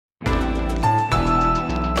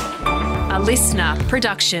A listener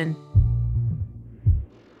production.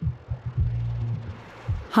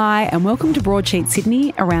 Hi, and welcome to Broadsheet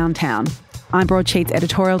Sydney Around Town. I'm Broadsheet's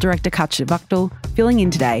editorial director, Katja Vaktal, filling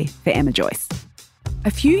in today for Emma Joyce. A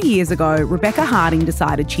few years ago, Rebecca Harding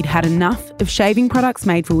decided she'd had enough of shaving products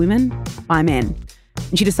made for women by men,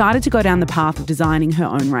 and she decided to go down the path of designing her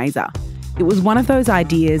own razor. It was one of those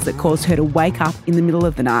ideas that caused her to wake up in the middle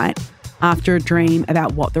of the night after a dream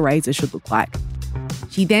about what the razor should look like.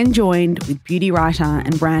 She then joined with beauty writer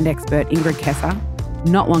and brand expert Ingrid Kesa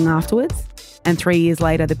not long afterwards, and 3 years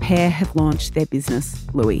later the pair have launched their business,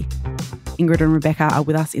 Louis. Ingrid and Rebecca are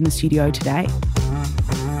with us in the studio today.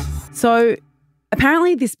 So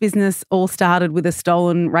apparently this business all started with a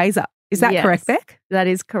stolen razor. Is that correct, Beck? That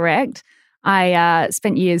is correct. I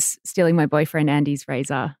spent years stealing my boyfriend Andy's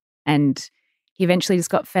razor, and he eventually just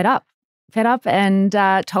got fed up and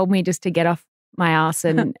told me just to get off my ass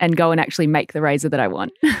and go and actually make the razor that I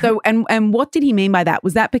want. So, and what did he mean by that?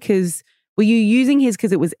 Was that because, were you using his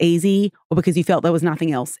because it was easy, or because you felt there was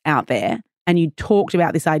nothing else out there? And you talked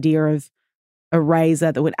about this idea of a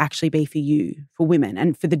razor that would actually be for you, for women,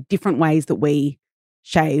 and for the different ways that we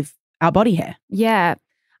shave our body hair. Yeah.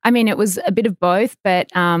 I mean, it was a bit of both, but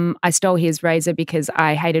I stole his razor because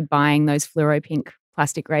I hated buying those fluoro pink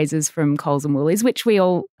plastic razors from Coles and Woolies, which we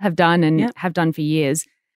all have done and have done for years.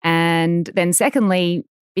 And then secondly,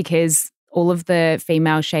 because all of the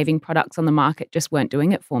female shaving products on the market just weren't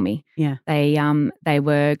doing it for me. Yeah. They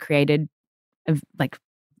were created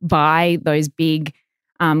by those big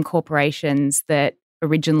corporations that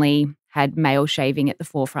originally had male shaving at the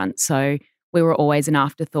forefront. So we were always an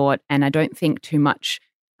afterthought, and I don't think too much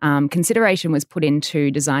consideration was put into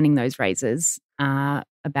designing those razors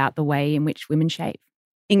about the way in which women shave.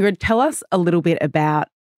 Ingrid, tell us a little bit about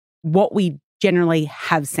what we generally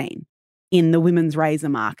have seen in the women's razor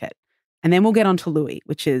market. And then we'll get on to Louis,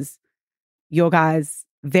 which is your guys'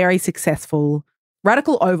 very successful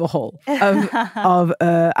radical overhaul of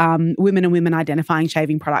women and women identifying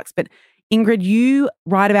shaving products. But Ingrid, you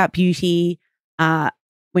write about beauty.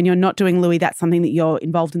 When you're not doing Louis, that's something that you're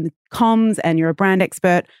involved in the comms and you're a brand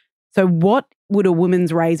expert. So what would a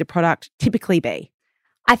women's razor product typically be?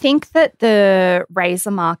 I think that the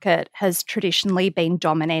razor market has traditionally been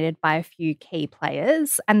dominated by a few key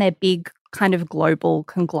players, and they're big kind of global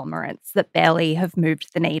conglomerates that barely have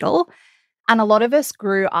moved the needle. And a lot of us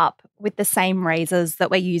grew up with the same razors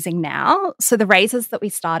that we're using now. So the razors that we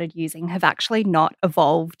started using have actually not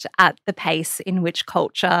evolved at the pace in which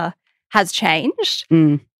culture has changed.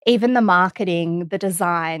 Even the marketing, the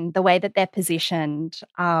design, the way that they're positioned,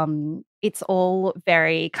 it's all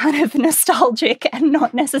very kind of nostalgic and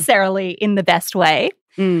not necessarily in the best way.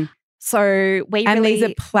 So these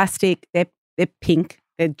are plastic, they're pink,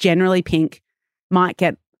 they're generally pink, might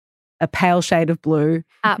get a pale shade of blue.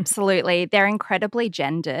 Absolutely. They're incredibly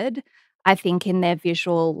gendered, I think, in their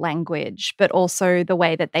visual language, but also the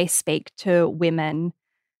way that they speak to women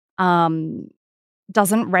doesn't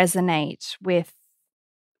resonate with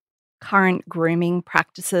current grooming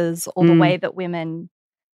practices or the way that women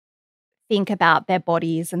think about their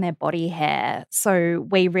bodies and their body hair. So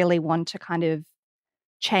we really want to kind of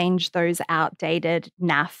change those outdated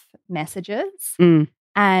naff messages.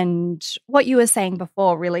 And what you were saying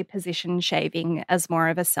before, really position shaving as more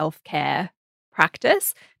of a self-care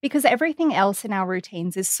practice, because everything else in our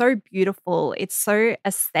routines is so beautiful. It's so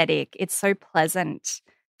aesthetic. It's so pleasant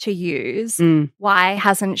to use. Why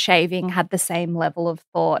hasn't shaving had the same level of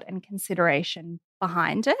thought and consideration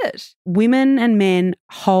behind it? Women and men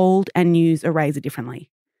hold and use a razor differently.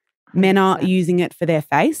 100%. Men are using it for their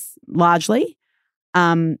face largely.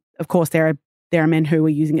 Of course, there are men who are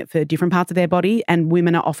using it for different parts of their body, and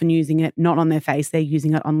women are often using it not on their face. They're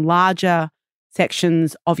using it on larger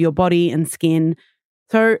sections of your body and skin.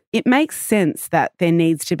 So it makes sense that there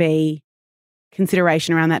needs to be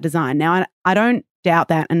consideration around that design. Now, I don't doubt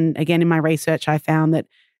that. And again, in my research, I found that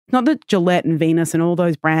it's not that Gillette and Venus and all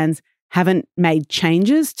those brands haven't made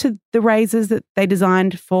changes to the razors that they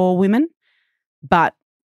designed for women, but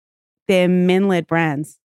they're men-led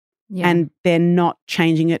brands and they're not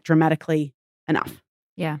changing it dramatically enough.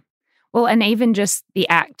 Yeah. Well, and even just the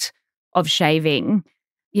act of shaving,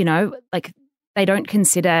 like they don't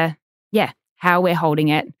consider, how we're holding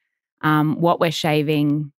it, what we're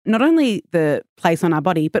shaving. Not only the place on our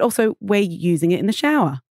body, but also we're using it in the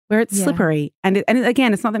shower where it's slippery. And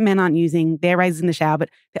again, it's not that men aren't using their razors in the shower, but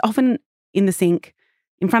they're often in the sink,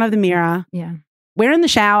 in front of the mirror. Yeah. We're in the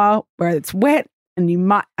shower where it's wet and you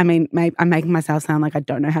might, I mean, maybe I'm making myself sound like I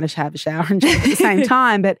don't know how to have a shower and shave at the same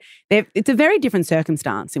time, but it's a very different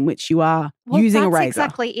circumstance in which you are using a razor. That's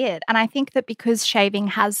exactly it. And I think that because shaving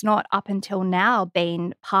has not up until now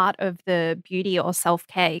been part of the beauty or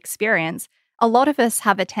self-care experience, a lot of us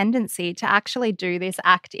have a tendency to actually do this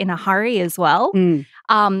act in a hurry as well,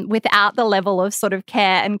 without the level of sort of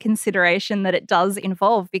care and consideration that it does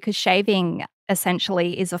involve, because shaving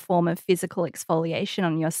essentially is a form of physical exfoliation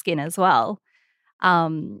on your skin as well.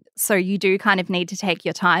 So you do kind of need to take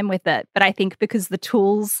your time with it. But I think because the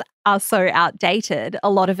tools are so outdated,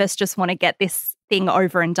 a lot of us just want to get this thing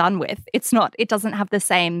over and done with. It doesn't have the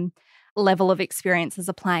same level of experience as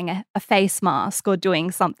applying a face mask or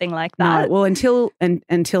doing something like that. No, well,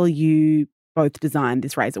 until you both designed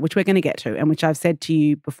this razor, which we're going to get to, and which I've said to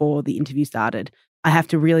you before the interview started, I have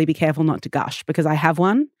to really be careful not to gush because I have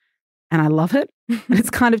one and I love it. And it's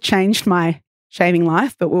kind of changed my shaving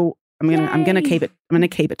life, but I'm going to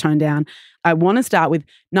keep it toned down. I want to start with,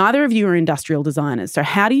 neither of you are industrial designers. So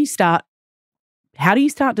how do you start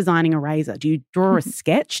designing a razor? Do you draw a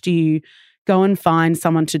sketch? Do you go and find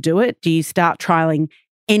someone to do it? Do you start trialing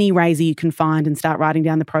any razor you can find and start writing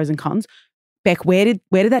down the pros and cons? Beck, where did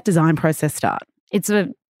that design process start? It's a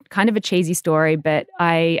kind of a cheesy story, but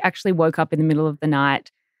I actually woke up in the middle of the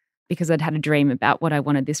night because I'd had a dream about what I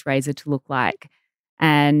wanted this razor to look like.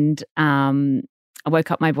 And I woke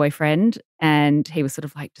up my boyfriend and he was sort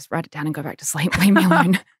of like, just write it down and go back to sleep, leave me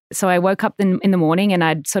alone. So I woke up in the morning and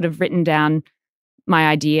I'd sort of written down my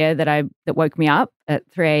idea that woke me up at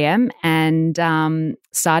 3 a.m. and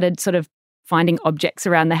started sort of finding objects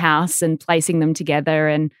around the house and placing them together.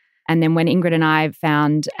 And then when Ingrid and I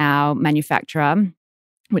found our manufacturer,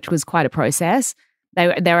 which was quite a process, they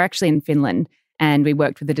were actually in Finland and we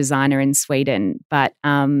worked with a designer in Sweden, but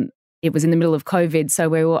it was in the middle of COVID, so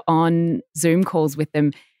we were on Zoom calls with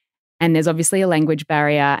them. And there's obviously a language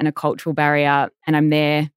barrier and a cultural barrier. And I'm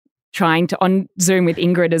there on Zoom with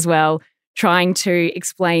Ingrid as well, trying to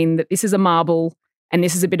explain that this is a marble and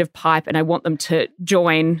this is a bit of pipe and I want them to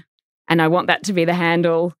join and I want that to be the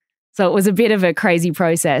handle. So it was a bit of a crazy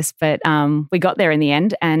process, but we got there in the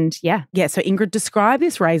end and yeah. Yeah, so Ingrid, describe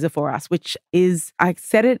this razor for us, which is, I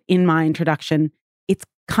said it in my introduction, it's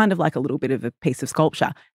kind of like a little bit of a piece of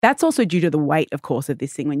sculpture. That's also due to the weight, of course, of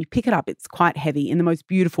this thing. When you pick it up, it's quite heavy in the most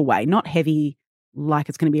beautiful way, not heavy like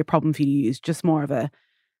it's going to be a problem for you to use, just more of a,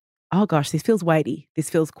 oh gosh, this feels weighty. This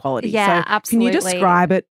feels quality. Yeah, so absolutely. Can you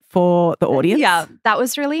describe it for the audience? Yeah, that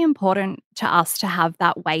was really important to us to have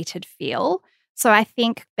that weighted feel. So I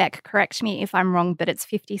think, Beck, correct me if I'm wrong, but it's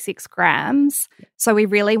 56 grams. So we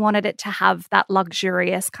really wanted it to have that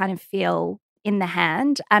luxurious kind of feel in the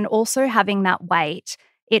hand, and also having that weight.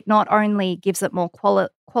 It not only gives it more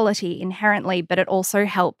quality inherently, but it also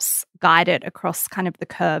helps guide it across kind of the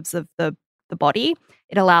curves of the body.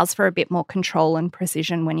 It allows for a bit more control and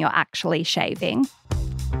precision when you're actually shaving.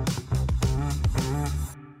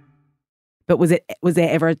 But was there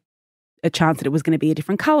ever a chance that it was going to be a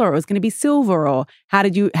different color or it was going to be silver, or how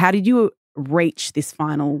did you reach this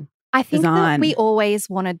final I think design? that we always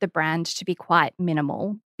wanted the brand to be quite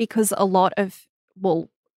minimal because a lot of,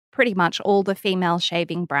 pretty much all the female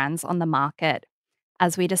shaving brands on the market,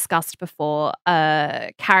 as we discussed before,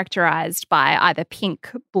 are characterized by either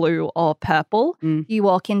pink, blue or purple. You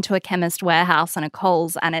walk into a Chemist Warehouse and a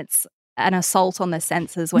Coles and it's an assault on the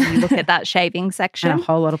senses when you look at that shaving section. And a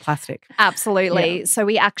whole lot of plastic. Absolutely. Yeah. So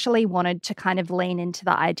we actually wanted to kind of lean into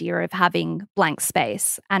the idea of having blank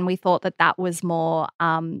space, and we thought that was more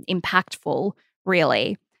impactful,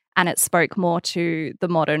 really. And it spoke more to the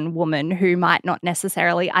modern woman who might not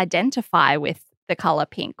necessarily identify with the colour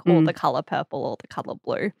pink or the colour purple or the colour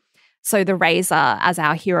blue. So the razor as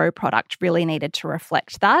our hero product really needed to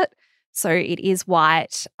reflect that. So it is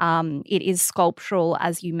white, it is sculptural,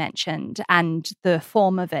 as you mentioned, and the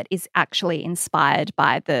form of it is actually inspired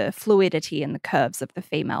by the fluidity and the curves of the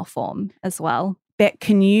female form as well. Beck,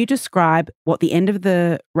 can you describe what the end of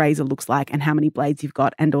the razor looks like and how many blades you've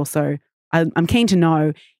got? And also, I'm keen to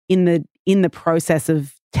know, in the process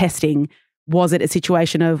of testing, was it a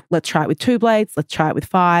situation of let's try it with 2 blades, let's try it with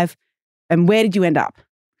 5, and where did you end up?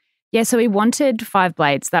 Yeah, so we wanted 5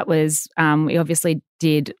 blades. That was, we obviously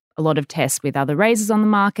did a lot of tests with other razors on the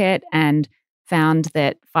market and found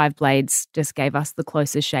that 5 blades just gave us the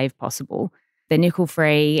closest shave possible. They're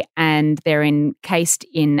nickel-free and they're encased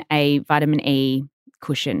in a vitamin E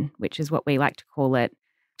cushion, which is what we like to call it,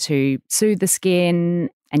 to soothe the skin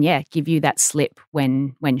and, give you that slip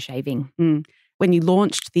when shaving. When you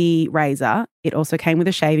launched the razor, it also came with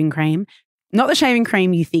a shaving cream. Not the shaving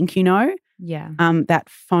cream you think you know. Yeah. That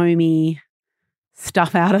foamy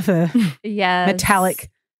stuff out of a yes. metallic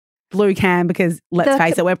blue can because let's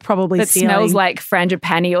face it, we're probably that stealing. smells like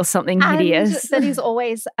frangipani or something hideous. That is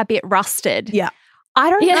always a bit rusted. Yeah. I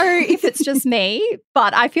don't know if it's just me,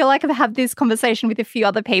 but I feel like I've had this conversation with a few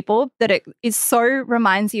other people that it is so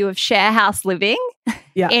reminds you of share house living.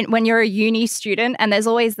 Yeah. When you're a uni student and there's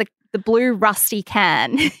always the blue rusty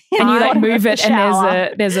can. And you like move it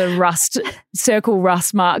and there's a circle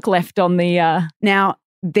rust mark left on the Now,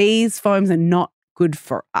 these foams are not good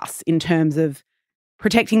for us in terms of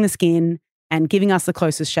protecting the skin and giving us the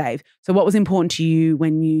closest shave. So what was important to you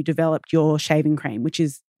when you developed your shaving cream, which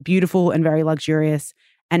is beautiful and very luxurious,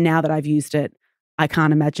 and now that I've used it, I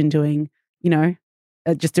can't imagine doing,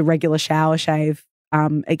 just a regular shower shave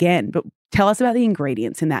again. But tell us about the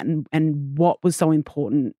ingredients in that and what was so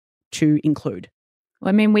important to include. Well,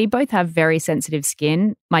 I mean, we both have very sensitive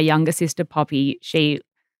skin. My younger sister, Poppy, she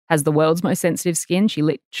has the world's most sensitive skin. She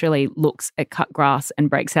literally looks at cut grass and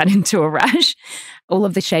breaks out into a rash. All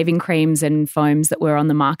of the shaving creams and foams that were on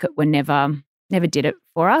the market were never did it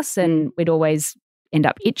for us, and we'd always end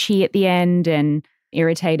up itchy at the end and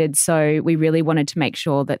irritated. So we really wanted to make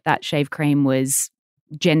sure that shave cream was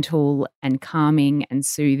gentle and calming and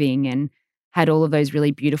soothing and had all of those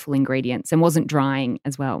really beautiful ingredients and wasn't drying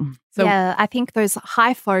as well. So, yeah, I think those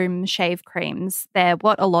high foam shave creams, they're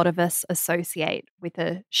what a lot of us associate with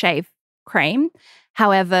a shave cream.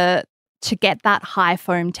 However, to get that high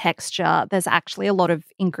foam texture, there's actually a lot of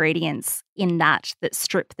ingredients in that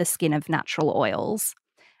strip the skin of natural oils.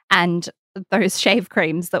 And those shave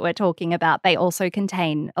creams that we're talking about, they also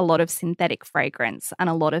contain a lot of synthetic fragrance and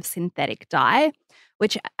a lot of synthetic dye,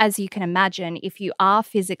 which, as you can imagine, if you are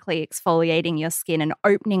physically exfoliating your skin and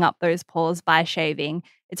opening up those pores by shaving,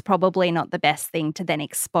 it's probably not the best thing to then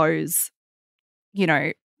expose,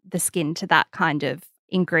 the skin to that kind of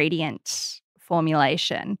ingredient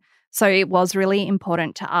formulation. So it was really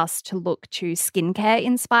important to us to look to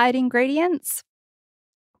skincare-inspired ingredients.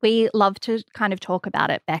 We love to kind of talk about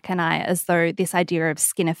it, Beck and I, as though this idea of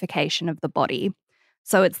skinification of the body.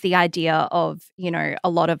 So it's the idea of, a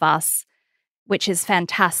lot of us, which is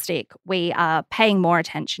fantastic, we are paying more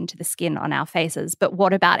attention to the skin on our faces. But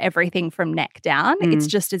what about everything from neck down? It's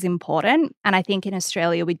just as important. And I think in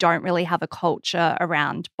Australia, we don't really have a culture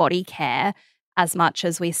around body care as much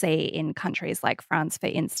as we see in countries like France, for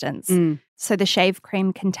instance. So the shave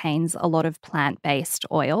cream contains a lot of plant-based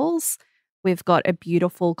oils. We've got a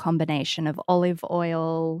beautiful combination of olive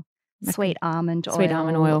oil, sweet almond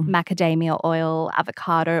oil, macadamia oil,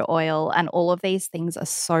 avocado oil, and all of these things are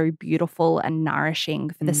so beautiful and nourishing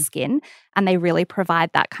for the skin, and they really provide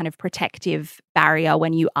that kind of protective barrier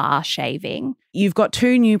when you are shaving. You've got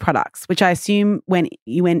 2 new products, which I assume when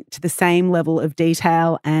you went to the same level of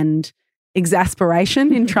detail and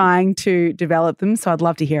exasperation in trying to develop them. So I'd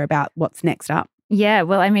love to hear about what's next up. Yeah,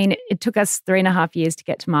 well, I mean, it took us 3.5 years to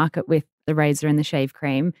get to market with the razor and the shave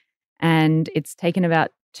cream, and it's taken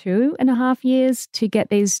about 2.5 years to get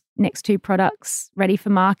these next 2 products ready for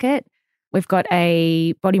market. We've got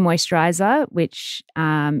a body moisturizer, which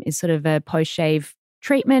is sort of a post-shave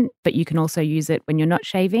treatment, but you can also use it when you're not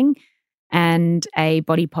shaving, and a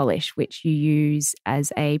body polish, which you use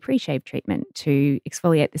as a pre-shave treatment to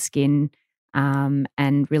exfoliate the skin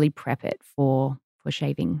and really prep it for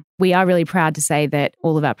shaving. We are really proud to say that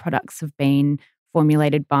all of our products have been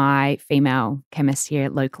formulated by female chemists here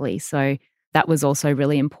locally. So that was also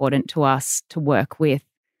really important to us to work with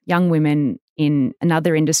young women in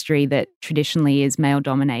another industry that traditionally is male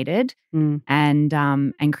dominated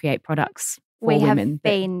and create products for women. We have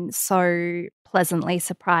been so pleasantly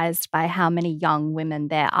surprised by how many young women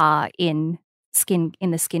there are in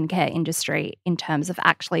the skincare industry in terms of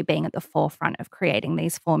actually being at the forefront of creating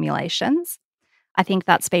these formulations. I think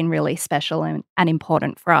that's been really special and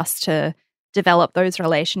important for us to develop those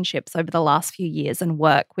relationships over the last few years and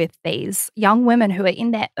work with these young women who are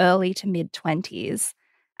in their early to mid-20s,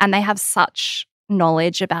 and they have such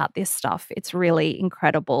knowledge about this stuff. It's really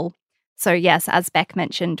incredible. So yes, as Beck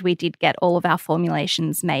mentioned, we did get all of our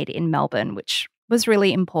formulations made in Melbourne, which was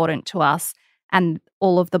really important to us, and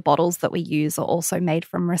all of the bottles that we use are also made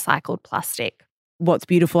from recycled plastic. What's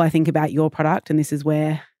beautiful, I think, about your product, and this is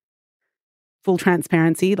where full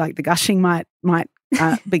transparency, like the gushing might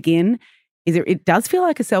begin, is it does feel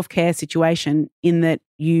like a self-care situation in that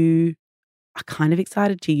you are kind of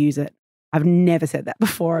excited to use it. I've never said that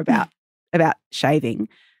before about shaving,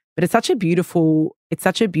 but it's such a beautiful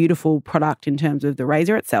product in terms of the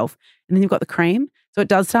razor itself, and then you've got the cream. So it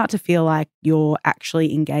does start to feel like you're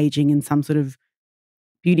actually engaging in some sort of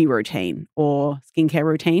beauty routine or skincare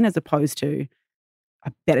routine, as opposed to I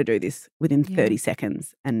better do this within 30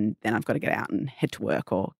 seconds and then I've got to get out and head to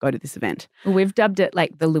work or go to this event. Well, we've dubbed it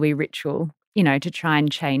like the Louis ritual to try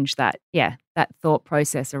and change that thought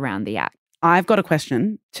process around the act. I've got a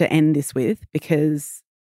question to end this with because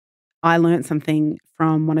I learned something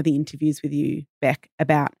from one of the interviews with you, Beck,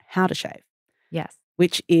 about how to shave. Yes.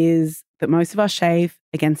 Which is that most of us shave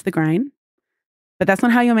against the grain, but that's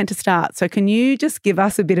not how you're meant to start. So can you just give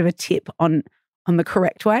us a bit of a tip on the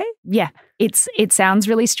correct way? Yeah, it sounds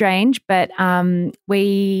really strange, but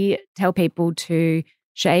we tell people to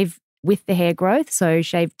shave with the hair growth, so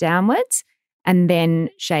shave downwards and then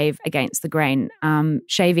shave against the grain.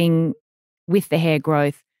 Shaving with the hair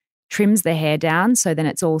growth trims the hair down, so then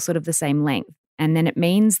it's all sort of the same length. And then it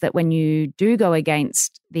means that when you do go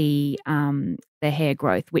against the hair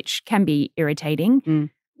growth, which can be irritating,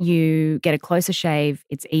 you get a closer shave,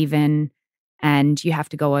 it's even, and you have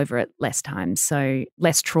to go over it less times. So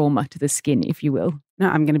less trauma to the skin, if you will. No,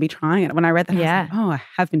 I'm going to be trying it. When I read that, I was like, I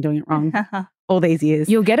have been doing it wrong all these years.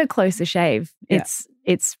 You'll get a closer shave. Yeah.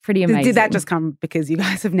 It's pretty amazing. Did that just come because you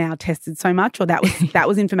guys have now tested so much, or that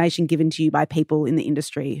was information given to you by people in the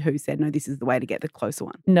industry who said, no, this is the way to get the closer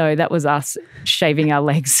one? No, that was us shaving our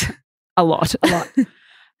legs a lot.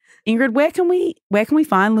 Ingrid, where can we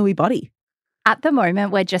find Louis Body? At the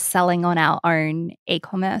moment, we're just selling on our own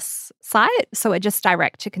e-commerce site. So we're just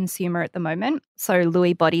direct to consumer at the moment. So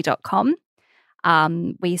louisbody.com.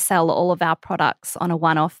 We sell all of our products on a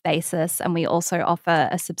one-off basis, and we also offer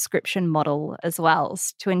a subscription model as well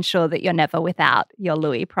to ensure that you're never without your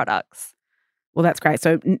Louis products. Well, that's great.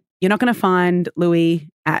 So you're not going to find Louis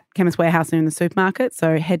at Chemist Warehouse or in the supermarket.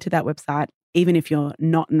 So head to that website, even if you're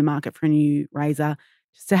not in the market for a new razor,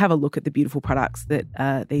 just to have a look at the beautiful products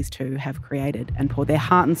that these two have created and poured their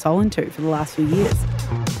heart and soul into for the last few years.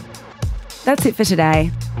 That's it for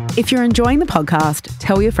today. If you're enjoying the podcast,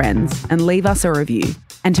 tell your friends and leave us a review.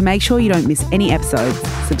 And to make sure you don't miss any episodes,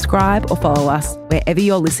 subscribe or follow us wherever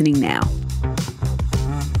you're listening now.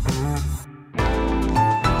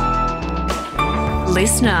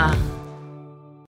 Listener.